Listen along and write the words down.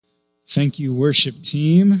Thank you, worship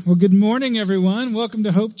team. Well, good morning, everyone. Welcome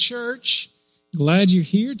to Hope Church. Glad you're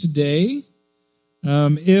here today.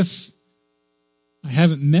 If I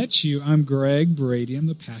haven't met you, I'm Greg Brady. I'm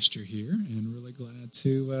the pastor here, and really glad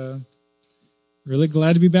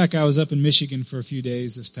to be back. I was up in Michigan for a few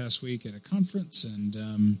days this past week at a conference,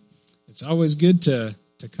 and it's always good to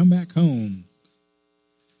come back home.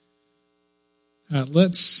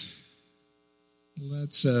 Let's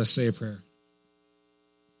say a prayer.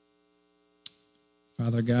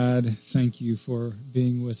 Father God, thank you for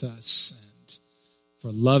being with us and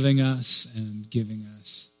for loving us and giving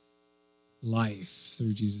us life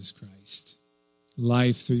through Jesus Christ,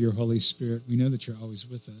 life through your Holy Spirit. We know that you're always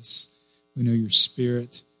with us. We know your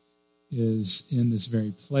Spirit is in this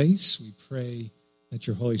very place. We pray that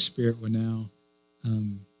your Holy Spirit would now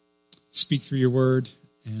speak through your word,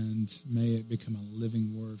 and may it become a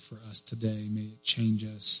living word for us today. May it change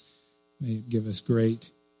us. May it give us great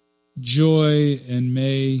joy, and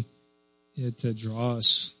may it draw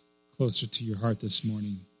us closer to your heart this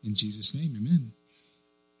morning. In Jesus' name, amen.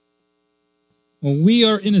 Well, we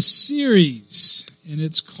are in a series, and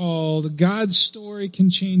it's called God's Story Can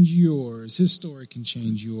Change Yours. His story can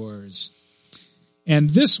change yours.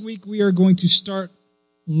 And this week we are going to start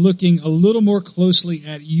looking a little more closely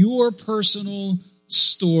at your personal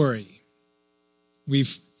story.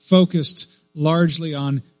 We've focused largely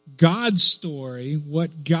on God's story,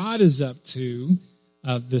 what God is up to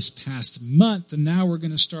this past month, and now we're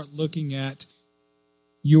going to start looking at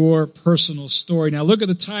your personal story. Now look at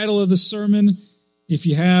the title of the sermon. If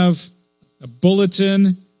you have a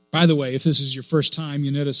bulletin, by the way, if this is your first time,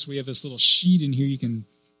 you notice we have this little sheet in here. You can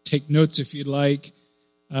take notes if you'd like.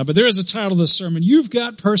 But there is a title of the sermon, You've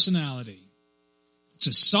Got Personality. It's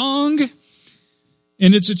a song,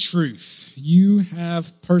 and it's a truth. You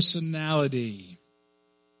have personality.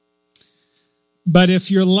 But if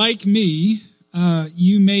you're like me,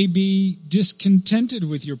 you may be discontented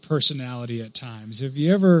with your personality at times. Have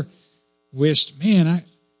you ever wished, man,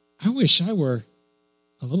 I wish I were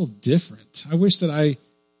a little different. I wish that I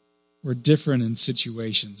were different in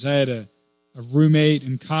situations. I had a roommate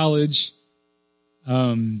in college.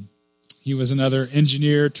 He was another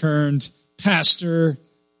engineer turned pastor.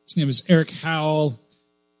 His name was Eric Howell,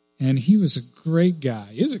 and he was a great guy.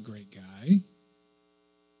 He is a great guy.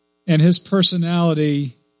 And his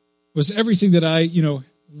personality was everything that I,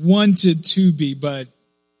 wanted to be, but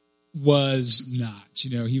was not.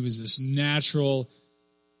 He was this natural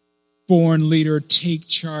born leader, take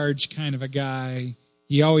charge kind of a guy.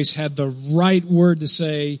 He always had the right word to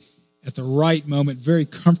say at the right moment, very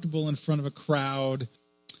comfortable in front of a crowd.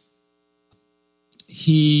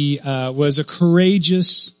 He was a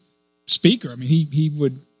courageous speaker. I mean, he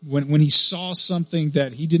would, when he saw something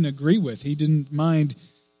that he didn't agree with, he didn't mind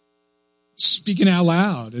speaking out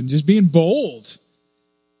loud and just being bold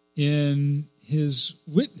in his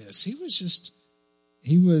witness. He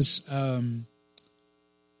was a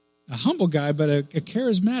humble guy, but a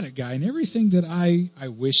charismatic guy, and everything that I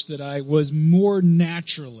wish that I was more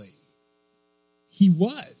naturally. He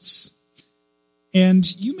was. And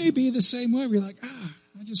you may be the same way. You're like,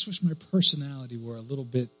 I just wish my personality were a little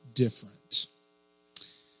bit different.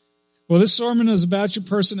 Well, this sermon is about your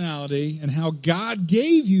personality and how God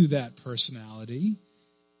gave you that personality,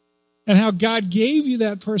 and how God gave you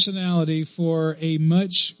that personality for a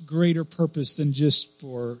much greater purpose than just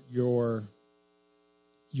for your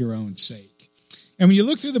own sake. And when you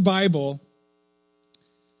look through the Bible,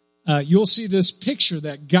 you'll see this picture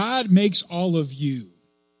that God makes all of you.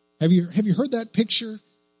 Have you heard that picture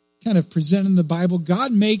kind of presented in the Bible?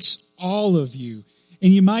 God makes all of you.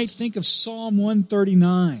 And you might think of Psalm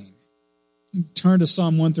 139. Turn to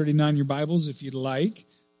Psalm 139 in your Bibles if you'd like.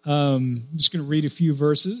 I'm just going to read a few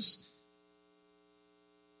verses.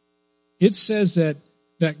 It says that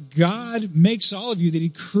God makes all of you, that he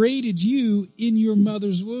created you in your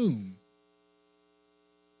mother's womb.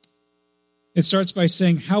 It starts by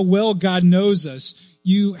saying, how well God knows us.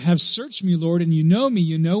 You have searched me, Lord, and you know me.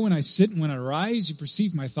 You know when I sit and when I rise. You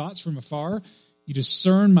perceive my thoughts from afar. You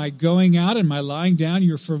discern my going out and my lying down.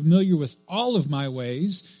 You're familiar with all of my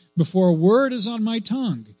ways. Before a word is on my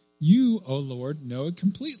tongue, you, O Lord, know it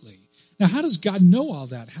completely. Now, how does God know all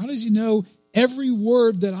that? How does he know every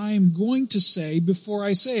word that I am going to say before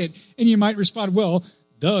I say it? And you might respond, well,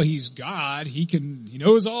 duh, he's God. He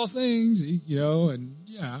knows all things, and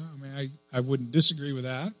yeah, I mean, I wouldn't disagree with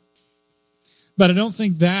that. But I don't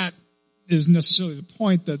think that is necessarily the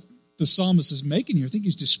point that the psalmist is making here. I think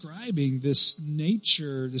he's describing this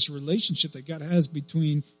nature, this relationship that God has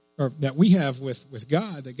or that we have with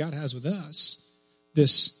God, that God has with us,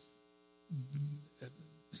 this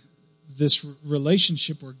this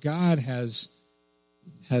relationship where God has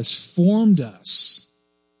formed us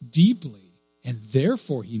deeply, and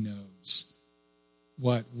therefore he knows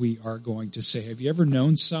what we are going to say. Have you ever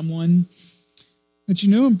known someone that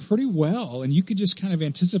you know him pretty well, and you could just kind of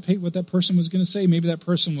anticipate what that person was going to say? Maybe that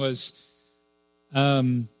person was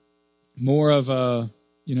more of a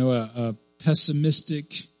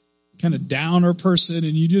pessimistic, kind of downer person,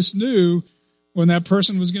 and you just knew when that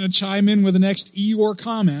person was going to chime in with the next Eeyore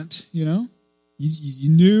comment, You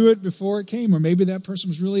knew it before it came, or maybe that person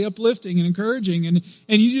was really uplifting and encouraging, and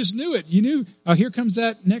you just knew it. You knew, oh, here comes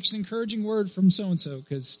that next encouraging word from so-and-so,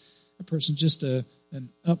 because that person's just an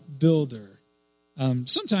upbuilder.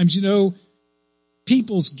 Sometimes,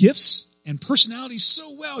 people's gifts and personalities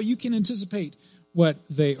so well, you can anticipate what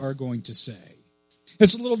they are going to say.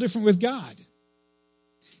 It's a little different with God.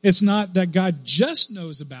 It's not that God just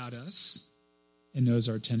knows about us and knows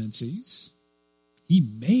our tendencies. He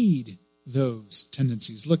made those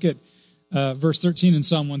tendencies. Look at verse 13 in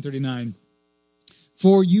Psalm 139.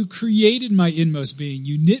 For you created my inmost being.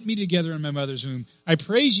 You knit me together in my mother's womb. I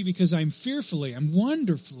praise you because I'm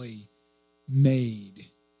wonderfully made.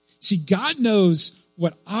 See, God knows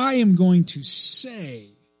what I am going to say,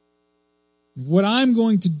 what I'm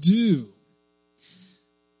going to do,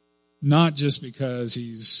 not just because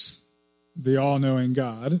he's the all-knowing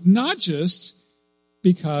God, not just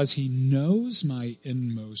because he knows my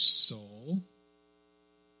inmost soul,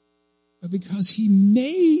 but because he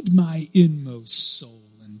made my inmost soul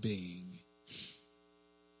and being.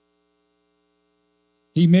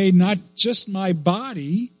 He made not just my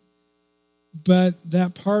body, but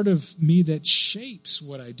that part of me that shapes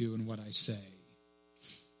what I do and what I say.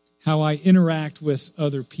 How I interact with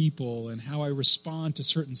other people and how I respond to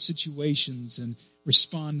certain situations and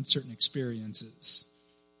respond to certain experiences.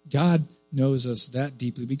 God knows us that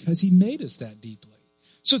deeply because he made us that deeply.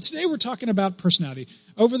 So today we're talking about personality.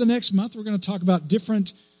 Over the next month, we're going to talk about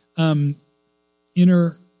different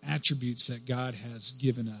inner attributes that God has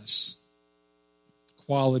given us.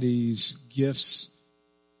 Qualities, gifts,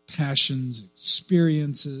 passions,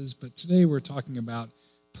 experiences. But today we're talking about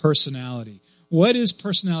personality. What is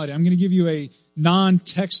personality? I'm going to give you a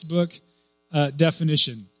non-textbook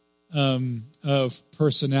definition of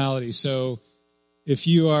personality. So if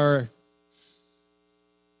you are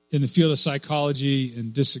in the field of psychology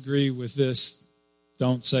and disagree with this,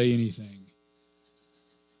 don't say anything.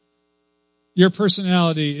 Your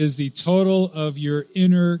personality is the total of your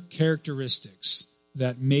inner characteristics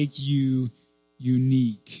that make you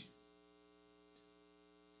unique.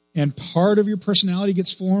 And part of your personality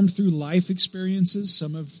gets formed through life experiences.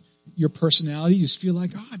 Some of your personality, you just feel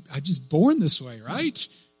like, oh, I'm just born this way, right?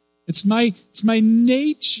 It's my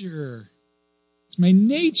nature. It's my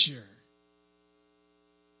nature.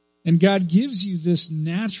 And God gives you this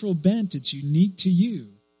natural bent. It's unique to you.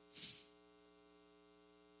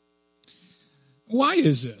 Why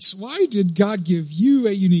is this? Why did God give you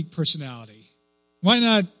a unique personality? Why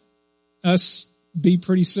not us be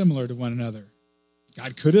pretty similar to one another?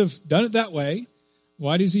 God could have done it that way.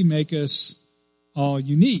 Why does he make us all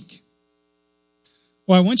unique?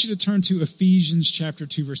 Well, I want you to turn to Ephesians chapter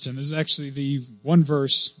 2, verse 10. This is actually the one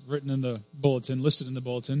verse written in the bulletin, listed in the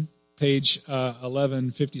bulletin, page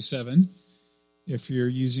 1157, if you're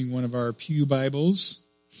using one of our pew Bibles.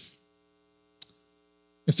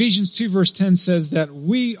 Ephesians 2, verse 10 says that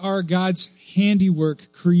we are God's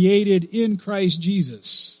handiwork, created in Christ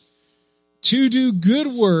Jesus, to do good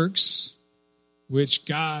works which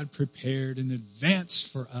God prepared in advance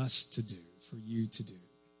for us to do, for you to do.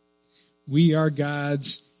 We are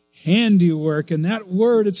God's handiwork. And that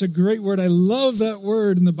word, it's a great word. I love that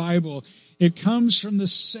word in the Bible. It comes from the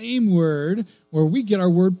same word where we get our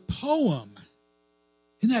word poem.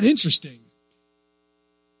 Isn't that interesting?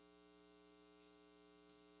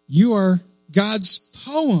 You are God's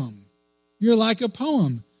poem. You're like a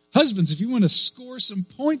poem. Husbands, if you want to score some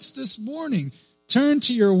points this morning, turn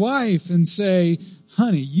to your wife and say,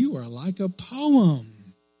 honey, you are like a poem.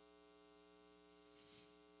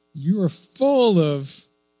 You are full of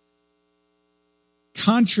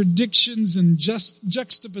contradictions and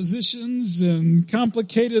juxtapositions and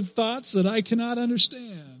complicated thoughts that I cannot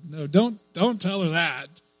understand. No, don't tell her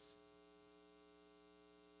that.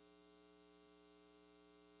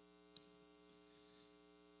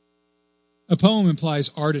 A poem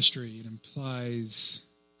implies artistry. It implies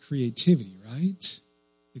creativity, right?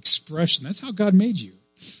 Expression. That's how God made you.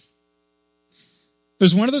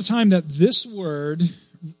 There's one other time that this word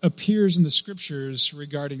appears in the scriptures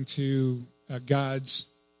regarding to God's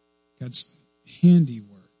handiwork.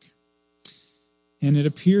 And it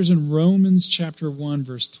appears in Romans chapter 1,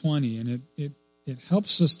 verse 20. And it it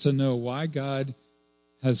helps us to know why God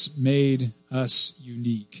has made us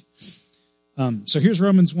unique. So here's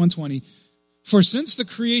Romans 1:20. For since the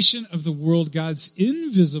creation of the world, God's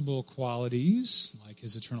invisible qualities, like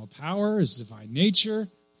his eternal power, his divine nature,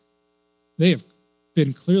 they have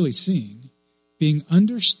been clearly seen, being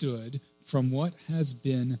understood from what has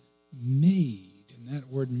been made. And that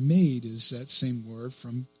word made is that same word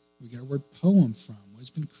from, we get our word poem from, what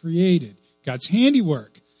has been created. God's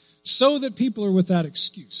handiwork, so that people are without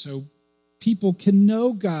excuse. So people can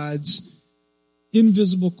know God's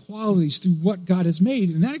invisible qualities through what God has made.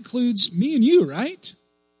 And that includes me and you, right?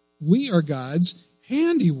 We are God's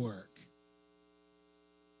handiwork.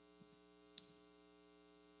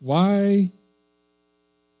 Why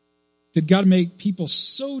did God make people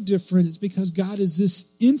so different? It's because God is this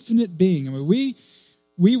infinite being. I mean,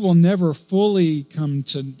 we will never fully come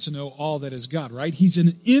to know all that is God, right? He's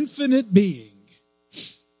an infinite being.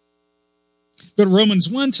 But Romans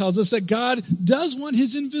 1 tells us that God does want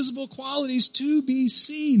his invisible qualities to be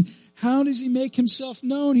seen. How does he make himself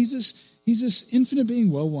known? He's this infinite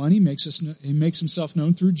being. Well, one, he makes himself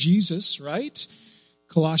known through Jesus, right?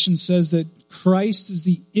 Colossians says that Christ is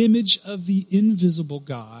the image of the invisible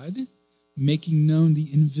God, making known the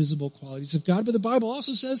invisible qualities of God. But the Bible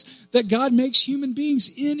also says that God makes human beings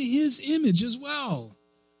in his image as well.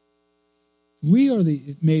 We are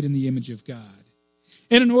made in the image of God.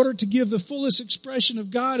 And in order to give the fullest expression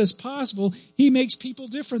of God as possible, he makes people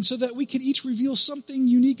different so that we can each reveal something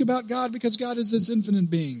unique about God because God is this infinite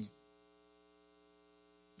being.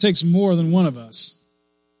 It takes more than one of us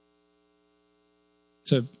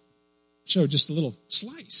to show just a little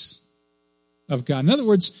slice of God. In other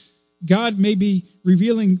words, God may be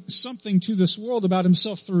revealing something to this world about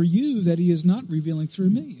himself through you that he is not revealing through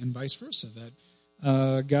me, and vice versa.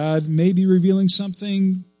 That God may be revealing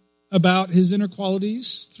something about his inner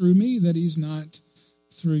qualities through me that he's not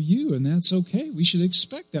through you, and that's okay. We should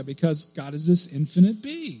expect that because God is this infinite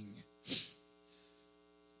being.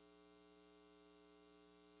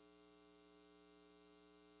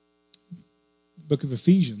 The book of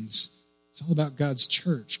Ephesians, it's all about God's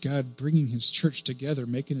church, God bringing his church together,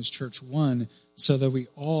 making his church one, so that we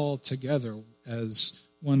all together as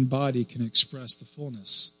one body can express the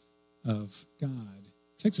fullness of God.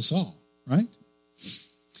 It takes us all, right?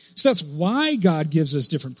 So that's why God gives us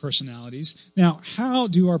different personalities. Now, how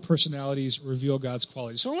do our personalities reveal God's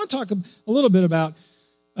qualities? So I want to talk a little bit about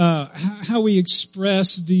how we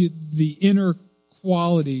express the inner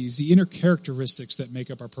qualities, the inner characteristics that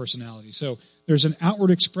make up our personality. So there's an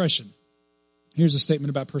outward expression. Here's a statement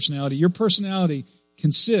about personality. Your personality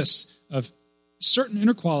consists of certain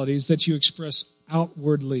inner qualities that you express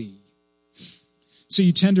outwardly. So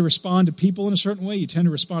you tend to respond to people in a certain way. You tend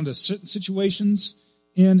to respond to certain situations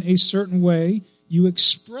in a certain way. You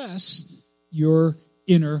express your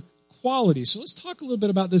inner qualities. So let's talk a little bit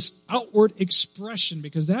about this outward expression,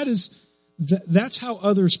 because that's how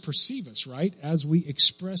others perceive us, right? As we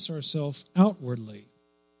express ourselves outwardly.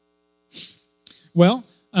 Well,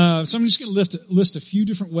 so I'm just going to list a few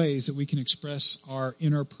different ways that we can express our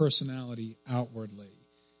inner personality outwardly.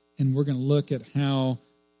 And we're going to look at how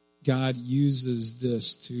God uses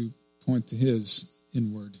this to point to his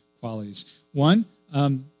inward qualities. One,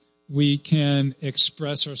 we can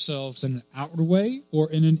express ourselves in an outward way or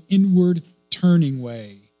in an inward turning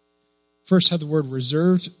way. First had the word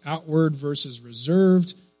reserved, outward versus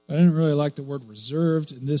reserved. But I didn't really like the word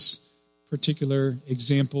reserved in this particular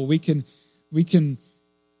example. We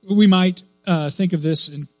might think of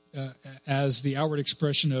this as the outward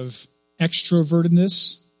expression of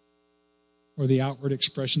extrovertedness or the outward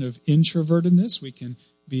expression of introvertedness. We can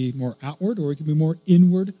be more outward or we can be more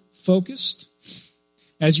inward focused.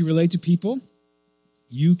 As you relate to people,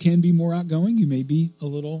 you can be more outgoing. You may be a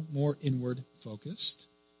little more inward focused.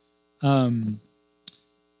 I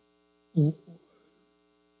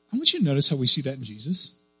want you to notice how we see that in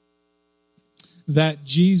Jesus. That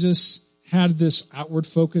Jesus had this outward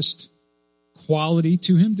focused quality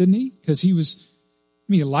to him, didn't he? Because he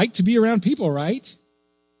liked to be around people, right?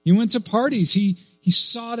 He went to parties. He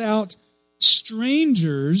sought out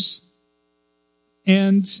strangers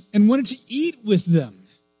and wanted to eat with them.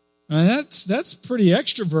 That's pretty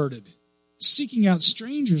extroverted. Seeking out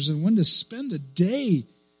strangers and wanting to spend the day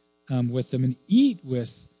with them and eat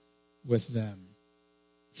with them.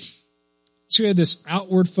 So he had this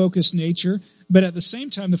outward focused nature, but at the same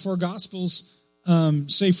time, the four Gospels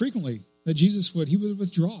say frequently that Jesus would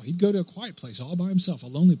withdraw. He'd go to a quiet place all by himself, a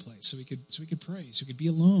lonely place, so he could pray, so he could be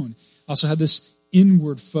alone. Also had this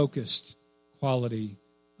inward focused quality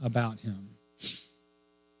about him.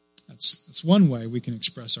 That's one way we can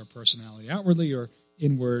express our personality, outwardly or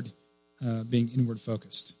inward being inward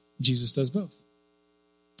focused. Jesus does both.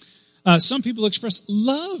 Some people express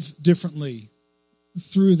love differently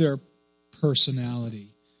through their personality.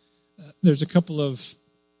 There's a couple of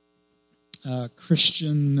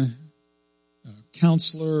Christian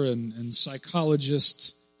counselor and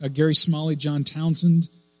psychologist, Gary Smalley, John Townsend,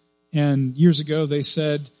 and years ago they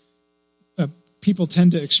said people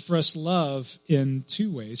tend to express love in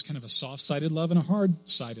two ways, kind of a soft-sided love and a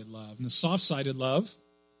hard-sided love. And the soft-sided love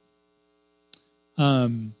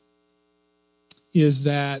is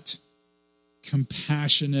that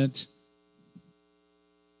compassionate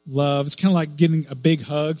love. It's kind of like getting a big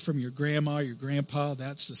hug from your grandma, your grandpa.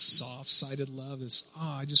 That's the soft-sided love. It's,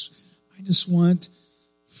 I just want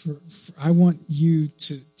I want you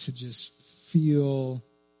to just feel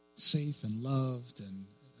safe and loved, and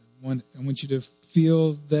I want you to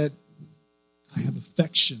feel that I have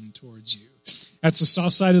affection towards you. That's a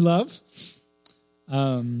soft-sided love.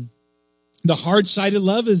 The hard-sided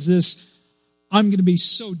love is this: I'm going to be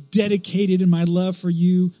so dedicated in my love for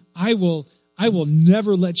you. I will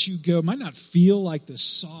never let you go. It might not feel like this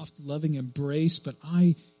soft, loving embrace, but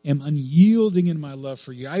I am unyielding in my love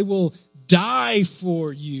for you. I will die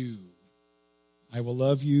for you. I will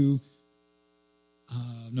love you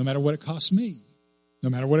no matter what it costs me, no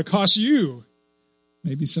matter what it costs you.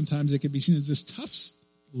 Maybe sometimes it could be seen as this tough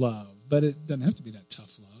love, but it doesn't have to be that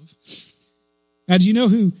tough love. Now, do you know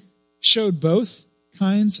who showed both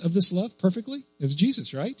kinds of this love perfectly? It was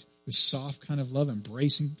Jesus, right? This soft kind of love,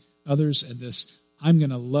 embracing others, and this, I'm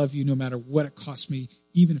going to love you no matter what it costs me,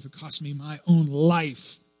 even if it costs me my own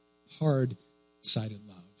life. Hard-sided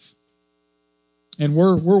love. And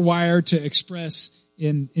we're wired to express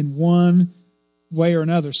in one way or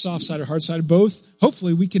another, soft-sided, hard-sided, both.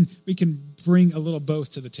 Hopefully we can bring a little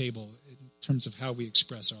both to the table in terms of how we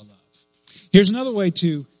express our love. Here's another way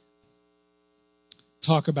to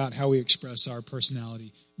talk about how we express our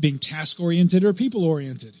personality: being task-oriented or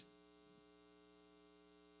people-oriented.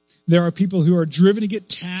 There are people who are driven to get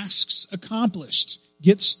tasks accomplished,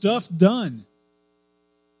 get stuff done.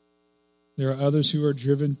 There are others who are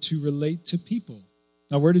driven to relate to people.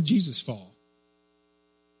 Now, where did Jesus fall?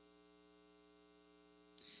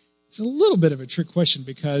 It's a little bit of a trick question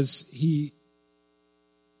because he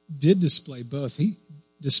did display both. He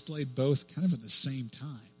displayed both kind of at the same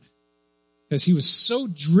time. Because he was so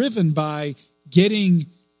driven by getting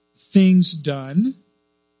things done.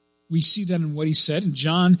 We see that in what he said in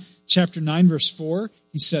John chapter 9, verse 4.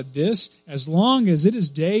 He said this: as long as it is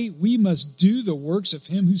day, we must do the works of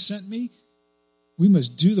him who sent me. We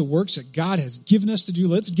must do the works that God has given us to do.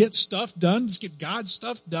 Let's get stuff done. Let's get God's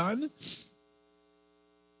stuff done.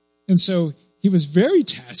 And so he was very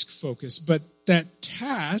task-focused, but that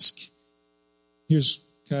task, here's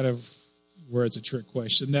kind of where it's a trick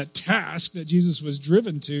question, that task that Jesus was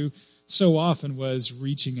driven to so often was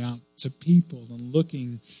reaching out to people and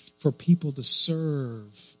looking for people to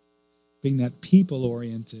serve, being that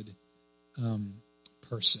people-oriented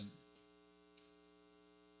person.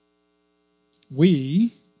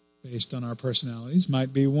 We, based on our personalities,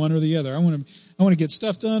 might be one or the other. I want to get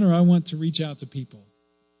stuff done, or I want to reach out to people.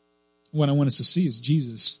 What I want us to see is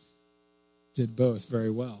Jesus did both very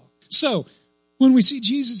well. So, when we see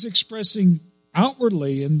Jesus expressing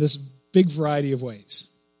outwardly in this big variety of ways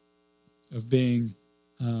of being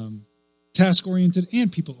task-oriented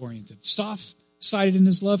and people-oriented, soft-sided in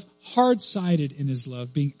his love, hard-sided in his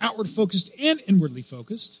love, being outward-focused and inwardly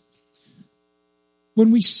focused.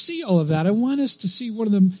 When we see all of that, I want us to see one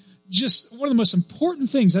of the most important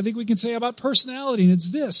things I think we can say about personality, and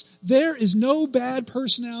it's this: there is no bad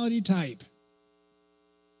personality type.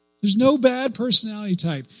 There's no bad personality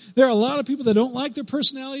type. There are a lot of people that don't like their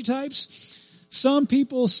personality types. Some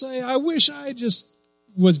people say, I wish I just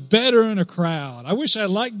was better in a crowd. I wish I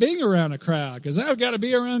liked being around a crowd because I've got to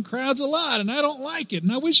be around crowds a lot and I don't like it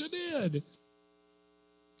and I wish I did.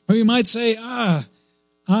 Or you might say,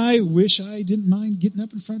 I wish I didn't mind getting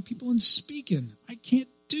up in front of people and speaking. I can't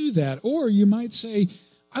do that. Or you might say,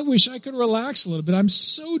 I wish I could relax a little bit. I'm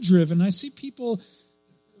so driven. I see people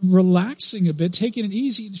relaxing a bit, taking it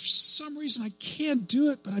easy. For some reason, I can't do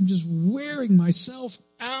it, but I'm just wearing myself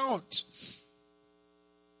out.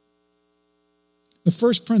 The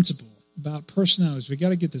first principle about personalities, we got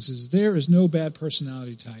to get this, is there is no bad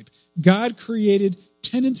personality type. God created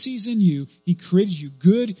tendencies in you. He created you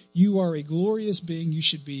good. You are a glorious being. You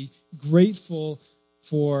should be grateful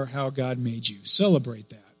for how God made you. Celebrate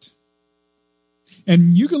that.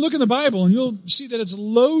 And you can look in the Bible and you'll see that it's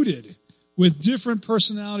loaded with different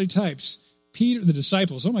personality types. Peter, the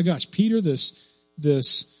disciples, oh my gosh, Peter, this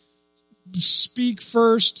speak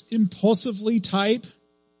first, impulsively type.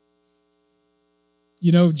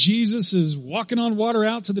 Jesus is walking on water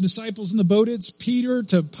out to the disciples in the boat. It's Peter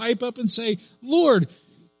to pipe up and say, Lord,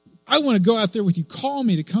 I want to go out there with you. Call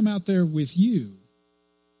me to come out there with you.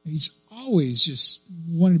 He's always just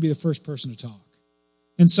wanting to be the first person to talk.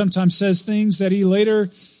 And sometimes says things that he later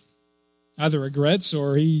either regrets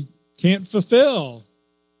or he can't fulfill.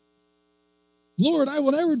 Lord, I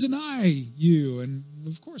will never deny you. And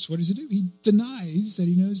of course, what does he do? He denies that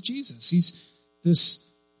he knows Jesus. He's this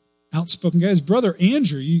outspoken guy. His brother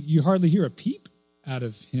Andrew, you hardly hear a peep out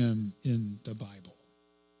of him in the Bible.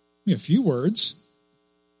 A few words.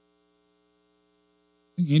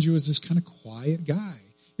 I think Andrew was this kind of quiet guy.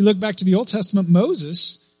 You look back to the Old Testament,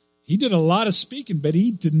 Moses, he did a lot of speaking, but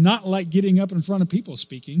he did not like getting up in front of people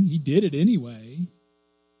speaking. He did it anyway.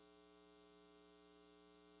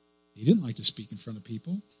 He didn't like to speak in front of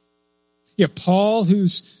people. You have Paul,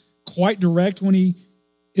 who's quite direct when he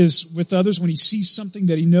is with others, when he sees something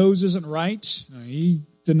that he knows isn't right. He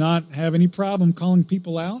did not have any problem calling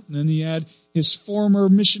people out. And then he had his former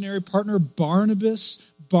missionary partner, Barnabas.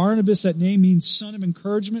 Barnabas, that name means son of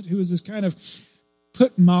encouragement, who is this kind of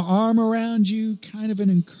put my arm around you, kind of an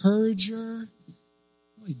encourager,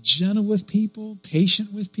 really gentle with people,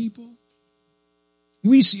 patient with people.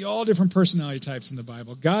 We see all different personality types in the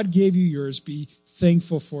Bible. God gave you yours. Be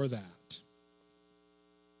thankful for that.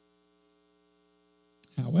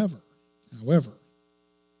 However, I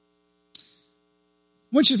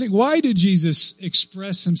want you to think, why did Jesus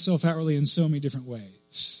express himself outwardly in so many different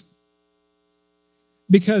ways?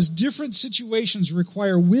 Because different situations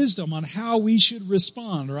require wisdom on how we should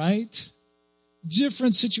respond, right?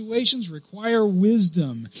 Different situations require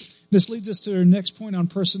wisdom. This leads us to our next point on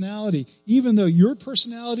personality. Even though your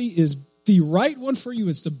personality is the right one for you,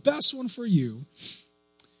 it's the best one for you,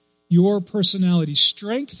 your personality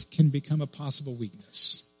strength can become a possible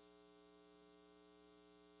weakness.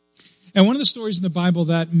 And one of the stories in the Bible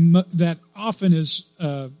that often is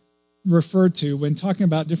referred to when talking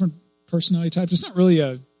about different personality types, it's not really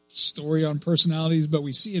a story on personalities, but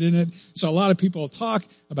we see it in it. So a lot of people talk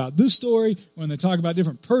about this story when they talk about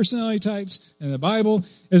different personality types in the Bible.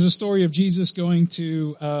 Is a story of Jesus going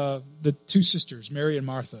to the two sisters, Mary and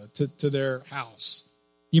Martha, to their house.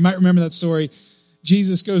 You might remember that story.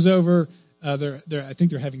 Jesus goes over, I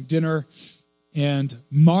think they're having dinner, and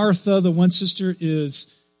Martha, the one sister,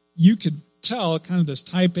 is, you could tell, kind of this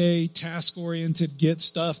type A, task-oriented, get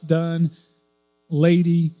stuff done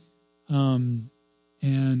lady.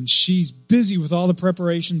 And she's busy with all the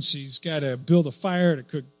preparations. She's got to build a fire to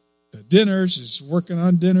cook the dinner. She's working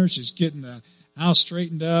on dinner. She's getting the house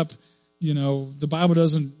straightened up. The Bible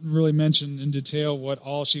doesn't really mention in detail what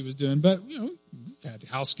all she was doing, but, you've had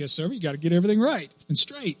house guests over. You got to get everything right and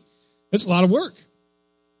straight. It's a lot of work.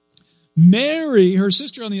 Mary, her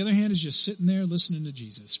sister, on the other hand, is just sitting there listening to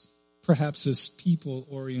Jesus. Perhaps this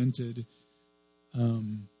people-oriented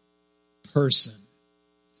person.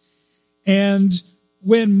 And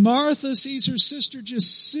when Martha sees her sister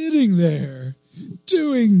just sitting there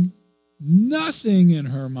doing nothing in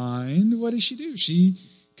her mind, what does she do? She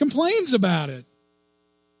complains about it.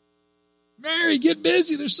 Mary, get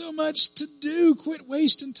busy. There's so much to do. Quit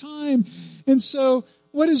wasting time. And so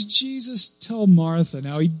what does Jesus tell Martha?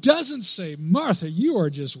 Now, he doesn't say, Martha, you are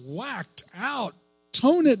just whacked out.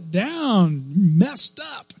 Tone it down. Messed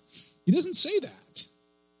up. He doesn't say that.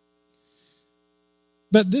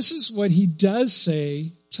 But this is what he does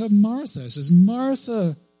say to Martha. He says,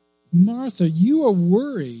 Martha, Martha, you are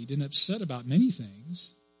worried and upset about many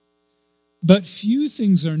things, but few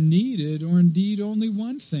things are needed, or indeed only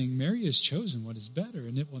one thing. Mary has chosen what is better,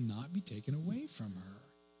 and it will not be taken away from her.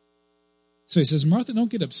 So he says, Martha,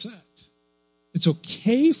 don't get upset. It's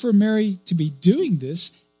okay for Mary to be doing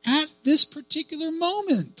this at this particular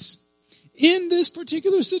moment, in this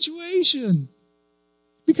particular situation,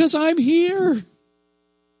 because I'm here.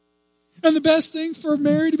 And the best thing for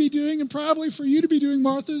Mary to be doing, and probably for you to be doing,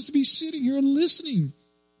 Martha, is to be sitting here and listening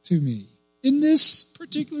to me in this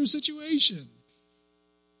particular situation.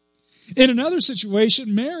 In another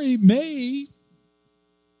situation, Mary may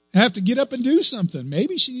have to get up and do something.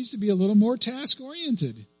 Maybe she needs to be a little more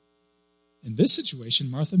task-oriented. In this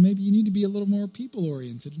situation, Martha, maybe you need to be a little more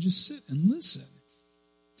people-oriented and just sit and listen.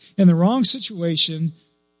 In the wrong situation,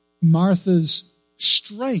 Martha's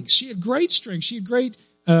strengths, she had great strengths, she had great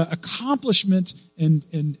accomplishment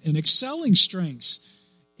and excelling strengths.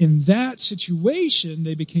 In that situation,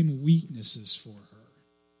 they became weaknesses for her.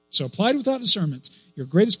 So applied without discernment, your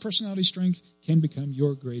greatest personality strength can become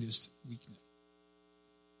your greatest weakness.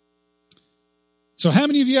 So how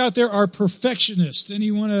many of you out there are perfectionists?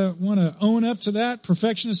 Any want to own up to that?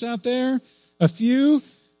 Perfectionists out there? A few?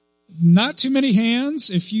 not too many hands.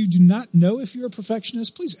 If you do not know if you're a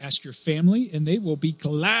perfectionist, please ask your family, and they will be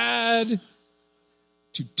glad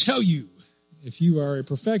to tell you if you are a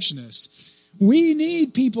perfectionist. We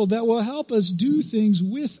need people that will help us do things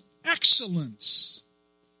with excellence.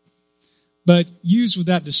 But used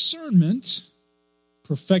without discernment,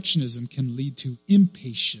 perfectionism can lead to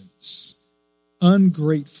impatience,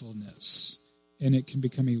 ungratefulness, and it can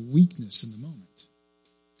become a weakness in the moment.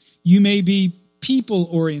 You may be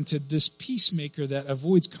people-oriented, this peacemaker that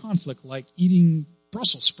avoids conflict like eating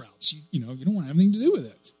Brussels sprouts. You don't want to have anything to do with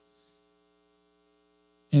it.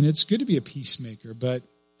 And it's good to be a peacemaker, but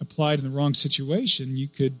applied in the wrong situation, you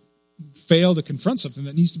could fail to confront something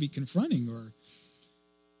that needs to be confronting.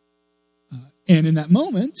 And in that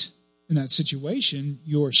moment, in that situation,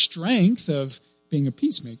 your strength of being a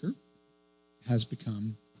peacemaker has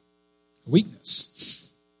become a weakness.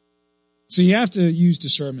 So you have to use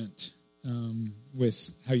discernment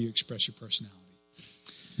with how you express your personality.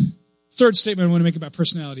 Third statement I want to make about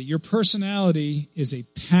personality. Your personality is a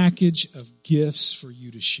package of gifts for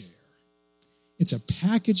you to share. It's a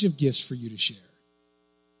package of gifts for you to share.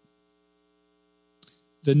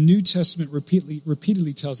 The New Testament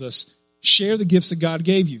repeatedly tells us, share the gifts that God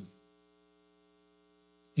gave you.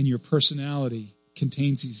 And your personality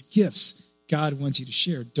contains these gifts God wants you to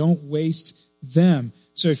share. Don't waste them.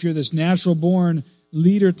 So if you're this natural-born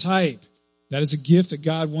leader type, that is a gift that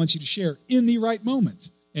God wants you to share in the right moment.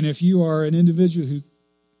 And if you are an individual who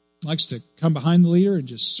likes to come behind the leader and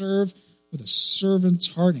just serve with a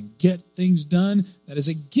servant's heart and get things done, that is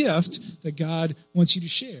a gift that God wants you to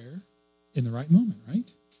share in the right moment,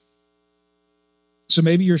 right? So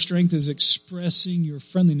maybe your strength is expressing your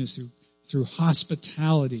friendliness through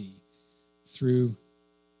hospitality, through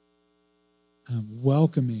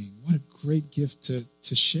welcoming. What a great gift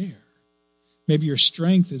to share. Maybe your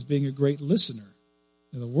strength is being a great listener.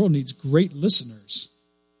 The world needs great listeners.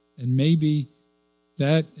 And maybe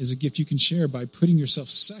that is a gift you can share by putting yourself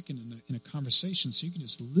second in a conversation so you can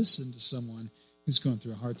just listen to someone who's going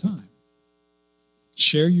through a hard time.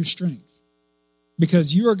 Share your strength.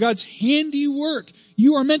 Because you are God's handiwork.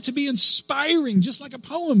 You are meant to be inspiring, just like a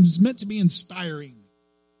poem is meant to be inspiring.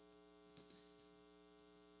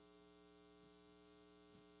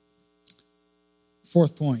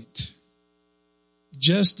 Fourth point.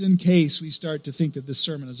 Just in case we start to think that this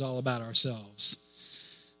sermon is all about ourselves.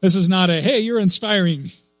 This is not a, hey, you're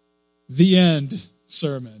inspiring, the end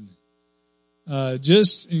sermon.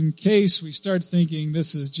 Just in case we start thinking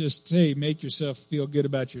this is just, hey, make yourself feel good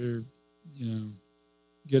about your,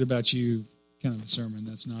 good about you kind of a sermon.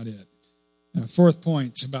 That's not it. Fourth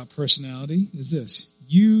point about personality is this.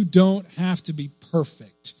 You don't have to be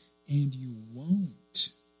perfect, and you won't.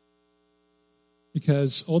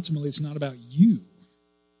 Because ultimately it's not about you.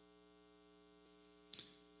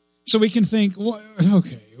 So we can think,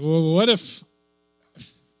 okay, well, what if,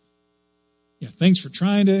 thanks for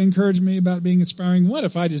trying to encourage me about being inspiring. What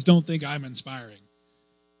if I just don't think I'm inspiring?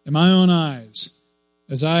 In my own eyes,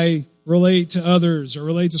 as I relate to others or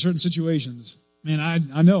relate to certain situations, man,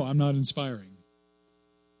 I know I'm not inspiring.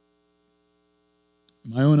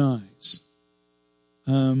 In my own eyes.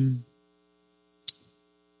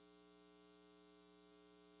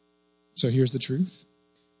 So here's the truth.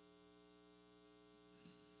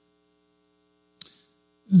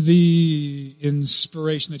 The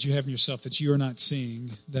inspiration that you have in yourself that you are not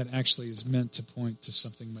seeing, that actually is meant to point to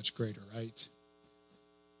something much greater, right?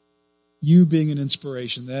 You being an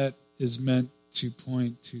inspiration, that is meant to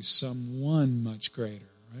point to someone much greater,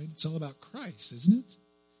 right? It's all about Christ, isn't it?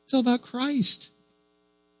 It's all about Christ.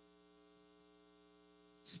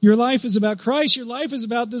 Your life is about Christ. Your life is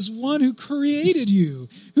about this one who created you,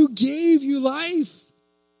 who gave you life.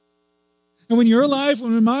 And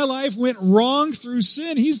when my life went wrong through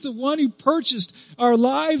sin, he's the one who purchased our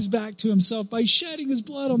lives back to himself by shedding his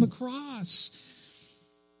blood on the cross.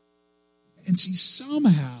 And see,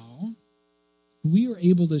 somehow we are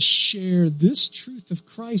able to share this truth of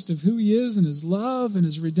Christ, of who he is and his love and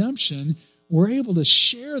his redemption. We're able to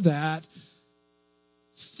share that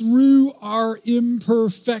through our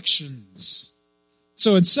imperfections.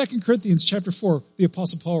 So in 2 Corinthians chapter 4, the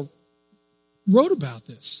Apostle Paul wrote about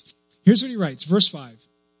this. Here's what he writes, verse 5.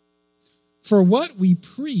 For what we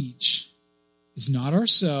preach is not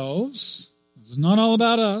ourselves. It's not all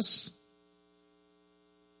about us.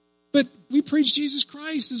 But we preach Jesus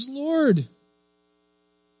Christ as Lord,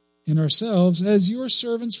 and ourselves as your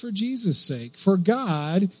servants for Jesus' sake. For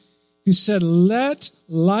God, who said, let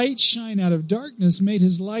light shine out of darkness, made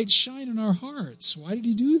his light shine in our hearts. Why did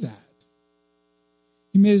he do that?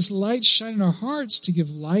 He He made his light shine in our hearts to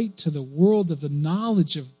give light to the world of the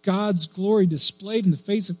knowledge of God's glory displayed in the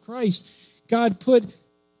face of Christ. God put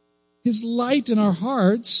his light in our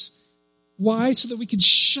hearts. Why? So that we could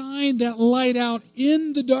shine that light out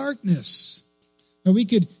in the darkness. And we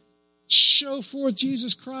could show forth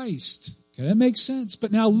Jesus Christ. Okay, that makes sense.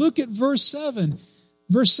 But now look at verse 7.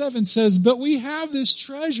 Verse 7 says, but we have this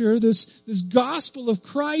treasure, this gospel of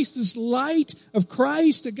Christ, this light of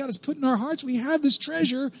Christ that God has put in our hearts. We have this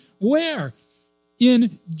treasure where?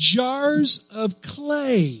 In jars of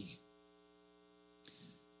clay.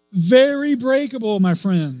 Very breakable, my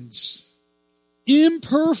friends.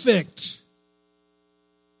 Imperfect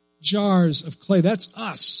jars of clay. That's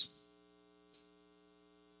us.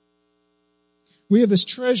 We have this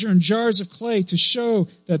treasure in jars of clay to show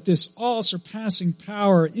that this all-surpassing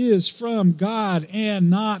power is from God and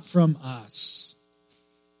not from us.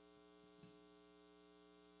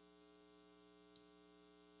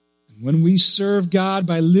 And when we serve God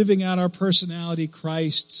by living out our personality,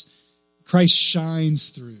 Christ shines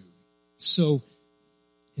through. So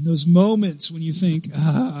in those moments when you think,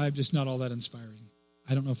 I'm just not all that inspiring,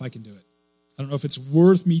 I don't know if I can do it. I don't know if it's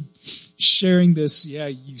worth me sharing this. Yeah,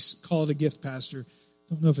 you call it a gift, Pastor.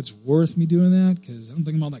 I don't know if it's worth me doing that because I don't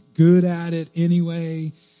think I'm all that good at it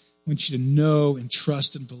anyway. I want you to know and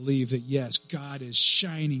trust and believe that, yes, God is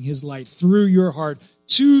shining his light through your heart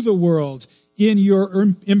to the world in your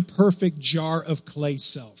imperfect jar of clay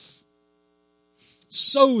self,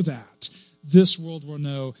 so that this world will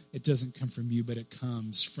know it doesn't come from you, but it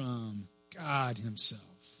comes from God himself.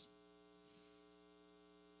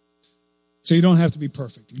 So you don't have to be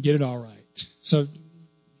perfect and get it all right. So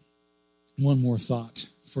one more thought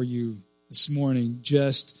for you this morning.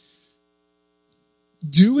 Just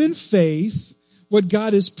do in faith what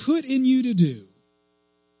God has put in you to do,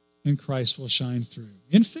 and Christ will shine through.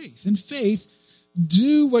 In faith,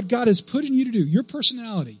 do what God has put in you to do. Your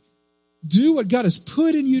personality. Do what God has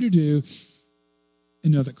put in you to do,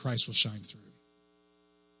 and know that Christ will shine through.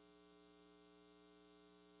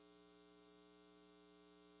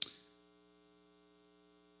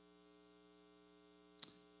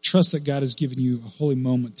 Trust that God has given you a holy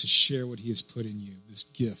moment to share what he has put in you, this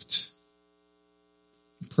gift.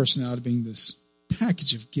 Personality being this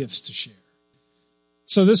package of gifts to share.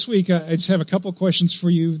 So this week, I just have a couple of questions for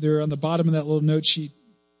you. They're on the bottom of that little note sheet.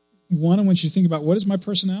 One, I want you to think about, what is my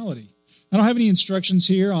personality? I don't have any instructions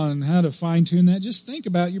here on how to fine-tune that. Just think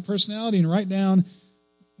about your personality and write down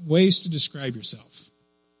ways to describe yourself.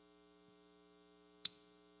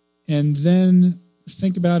 And then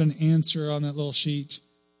think about an answer on that little sheet.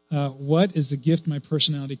 What is the gift my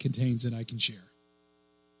personality contains that I can share?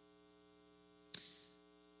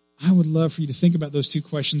 I would love for you to think about those two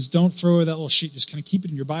questions. Don't throw away that little sheet. Just kind of keep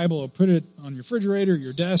it in your Bible or put it on your refrigerator,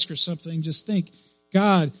 your desk or something. Just think,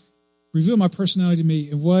 God, reveal my personality to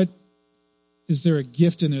me, and what is there a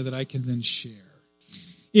gift in there that I can then share?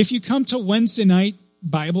 If you come to Wednesday night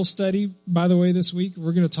Bible study, by the way, this week,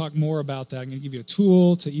 we're going to talk more about that. I'm going to give you a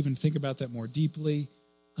tool to even think about that more deeply.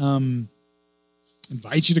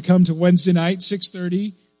 Invite you to come to Wednesday night,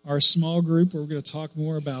 6:30, our small group, where we're going to talk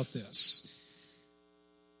more about this.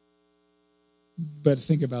 But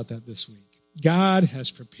think about that this week. God has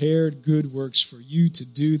prepared good works for you to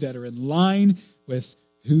do that are in line with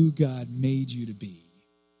who God made you to be,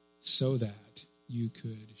 so that you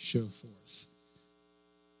could show forth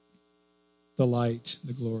the light,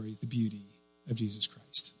 the glory, the beauty of Jesus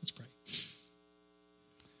Christ. Let's pray.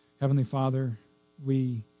 Heavenly Father,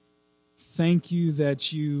 we thank you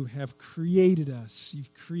that you have created us.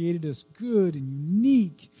 You've created us good and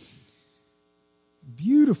unique,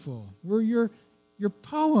 beautiful. We're your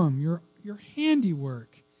poem, your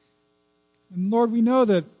handiwork. And Lord, we know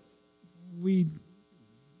that we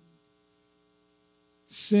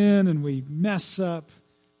sin and we mess up.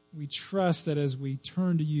 We trust that as we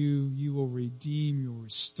turn to you, you will redeem, you'll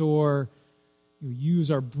restore, you'll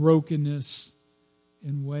use our brokenness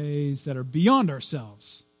in ways that are beyond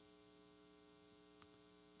ourselves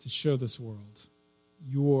to show this world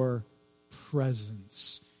your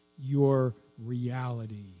presence, your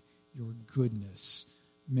reality, your goodness.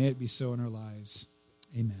 May it be so in our lives.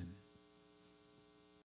 Amen.